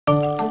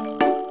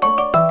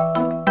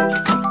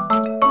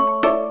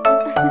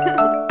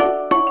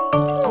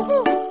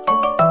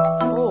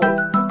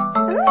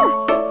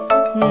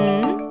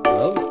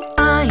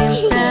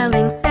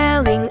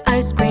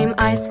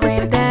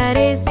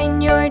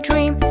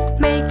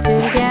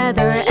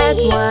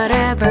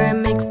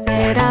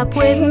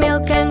with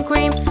milk and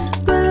cream.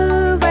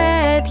 Blue,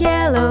 red,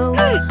 yellow,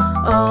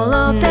 all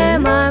of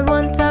them I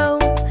want to.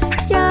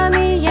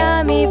 Yummy,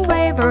 yummy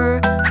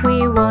flavor,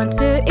 we want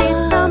to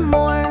eat some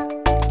more.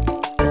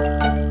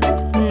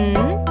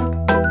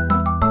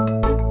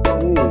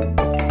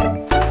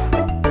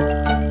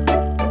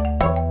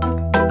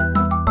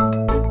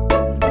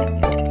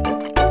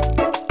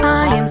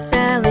 I am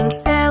selling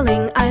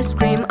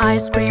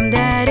ice cream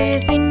that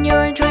is in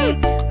your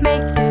dream.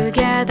 Make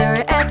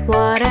together, add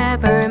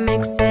whatever,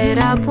 mix it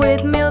up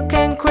with milk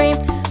and cream.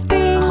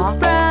 Pink,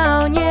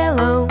 brown,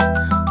 yellow,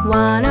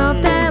 one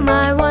of them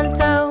I want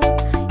to.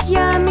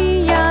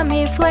 Yummy,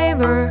 yummy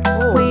flavor,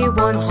 we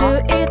want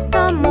to eat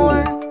some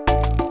more.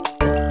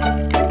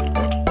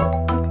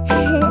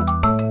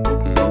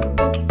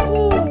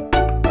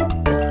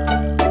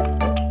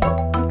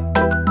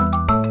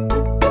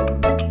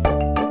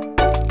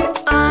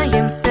 I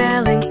am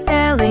selling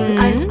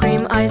ice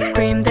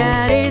cream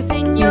that is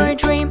in your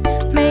dream.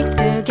 Make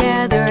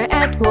together,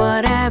 add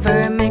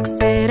whatever, mix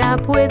it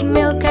up with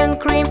milk and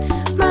cream.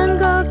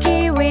 Mango,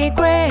 kiwi,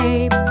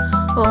 grape,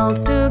 all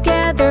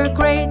together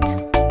great.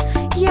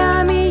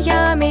 Yummy,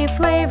 yummy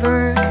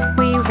flavor,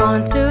 we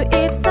want to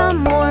eat some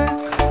more.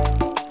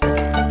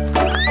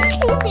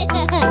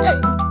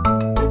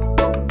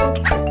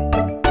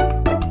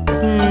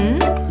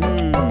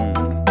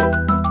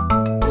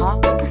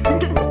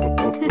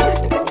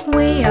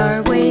 We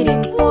are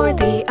waiting for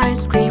the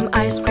ice cream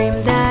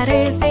that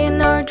is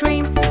in our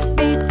dream.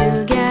 Be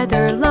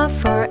together, love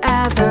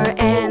forever,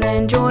 and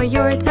enjoy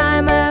your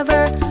time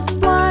ever.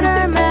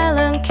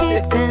 Watermelon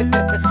kitten,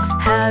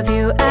 have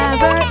you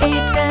ever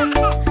eaten?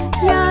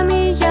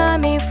 Yummy,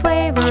 yummy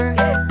flavor,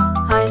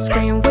 ice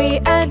cream we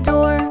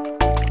adore.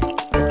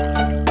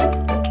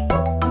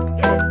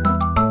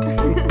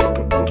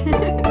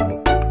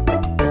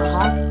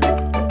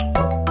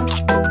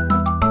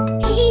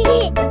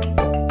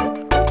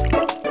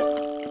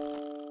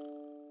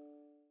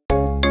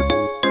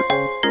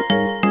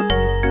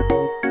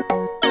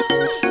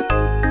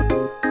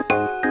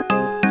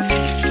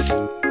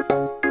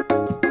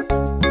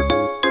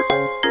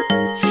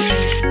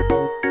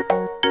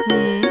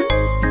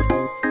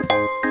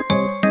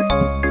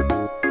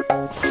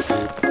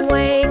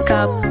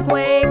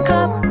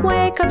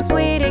 Wake up,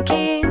 sweetie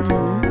kid.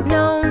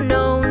 No,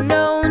 no,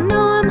 no, no,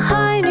 I'm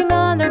hiding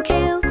under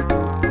kilt.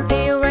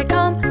 Here I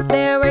come,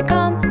 there I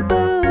come,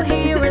 boo,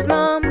 here is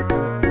mom.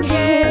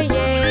 Yeah,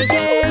 yeah,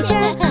 yeah,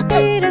 yeah,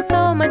 it is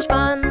so much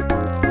fun.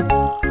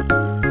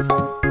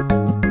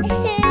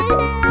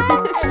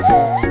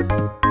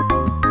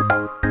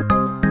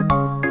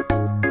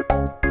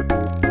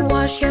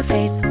 Wash your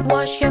face,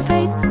 wash your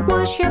face,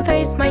 wash your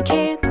face, my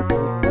kid.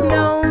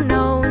 No,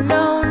 no,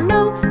 no,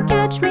 no,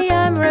 catch me,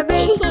 I'm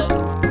rabbit.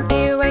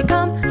 Here I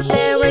come,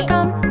 there I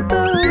come,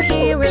 boo,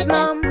 here is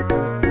mom.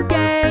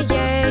 Yeah,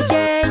 yeah,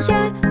 yeah,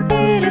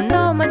 yeah, it is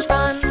so much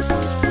fun.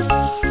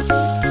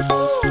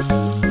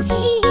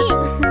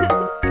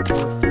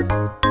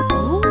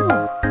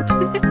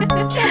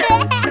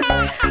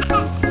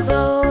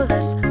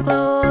 Clothes,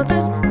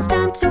 clothes, it's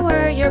time to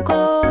wear your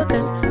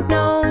clothes.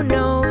 No,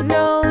 no,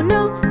 no,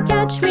 no,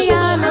 catch me,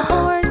 I'm a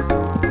horse.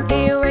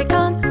 Here I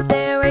come,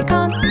 there I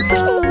come,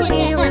 boo,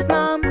 here is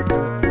mom.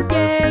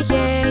 Yeah,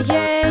 yeah,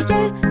 yeah,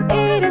 yeah,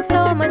 it is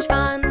so much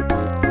fun.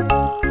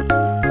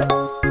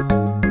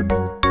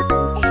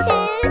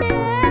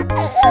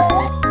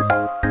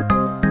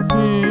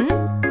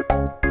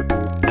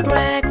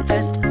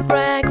 Breakfast,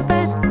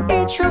 breakfast,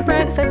 eat your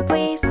breakfast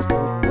please.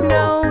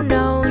 No,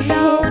 no,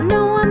 no,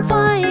 no, I'm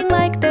flying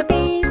like the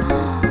bees.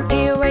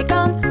 Here I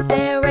come,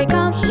 there I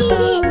come,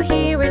 boo,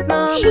 here is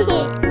mom.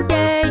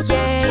 Yeah,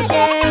 yeah,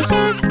 yeah,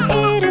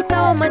 yeah, it is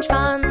so much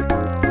fun.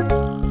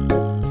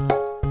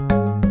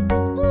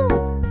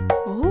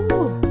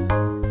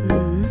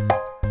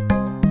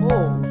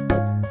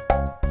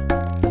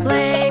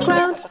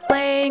 Playground,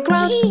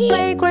 playground,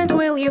 playground,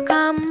 will you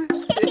come?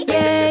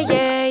 Yeah,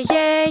 yeah,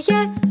 yeah,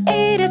 yeah,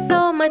 it is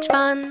so much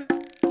fun.